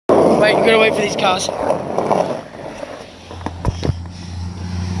Wait, you gotta wait for these cars.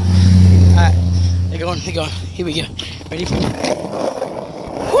 Alright, they're going. Here we go. Ready?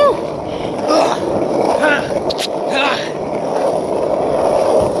 Woo!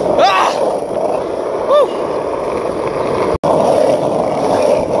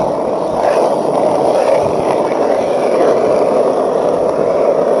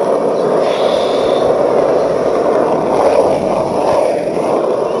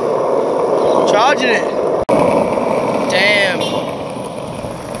 Charging it. Damn.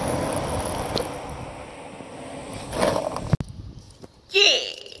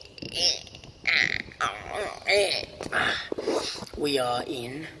 We are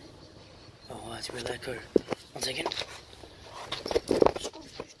in. Oh, that's really cool. 1 second.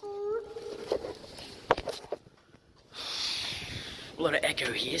 A lot of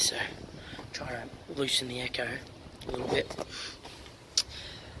echo here, so try to loosen the echo a little bit.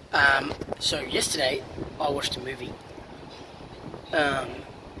 So yesterday I watched a movie.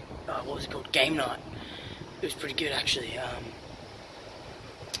 What was it called? Game Night. It was pretty good actually.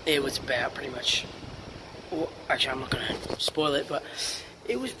 It was about pretty much. Well, actually, I'm not gonna spoil it, but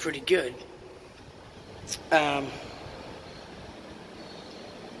it was pretty good. I'm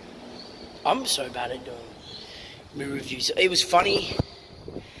so bad at doing movie reviews. It was funny.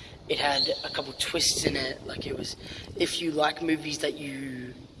 It had a couple twists in it. Like it was, if you like movies that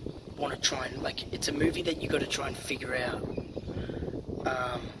you want to try and it's a movie that you got to try and figure out.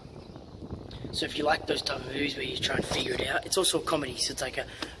 So if you like those type of movies where you try and figure it out, it's also a comedy. So it's like a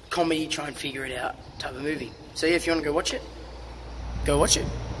comedy, try and figure it out type of movie. So yeah, if you want to go watch it, go watch it.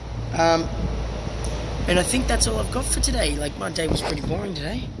 And I think that's all I've got for today. Like my day was pretty boring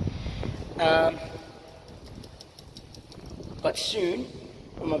today. But soon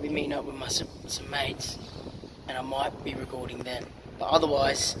I might be meeting up with some mates, and I might be recording then. But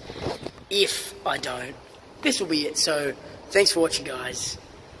otherwise, if I don't, this will be it. So thanks for watching, guys.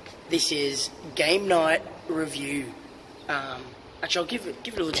 This is Game Night review. Actually, I'll give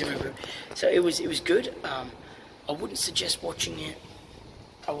it a legitimate review. So it was good. I wouldn't suggest watching it.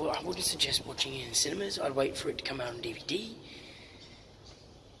 I wouldn't suggest watching it in cinemas. I'd wait for it to come out on DVD.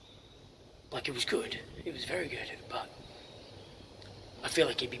 Like, it was good. It was very good, but I feel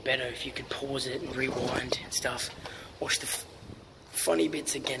like it'd be better if you could pause it and rewind and stuff. Watch the funny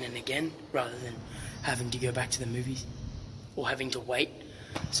bits again and again, rather than having to go back to the movies or having to wait.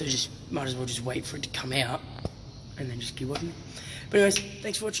 So just might as well just wait for it to come out and then just keep watching. But anyways,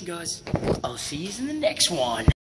 thanks for watching, guys. I'll see you in the next one.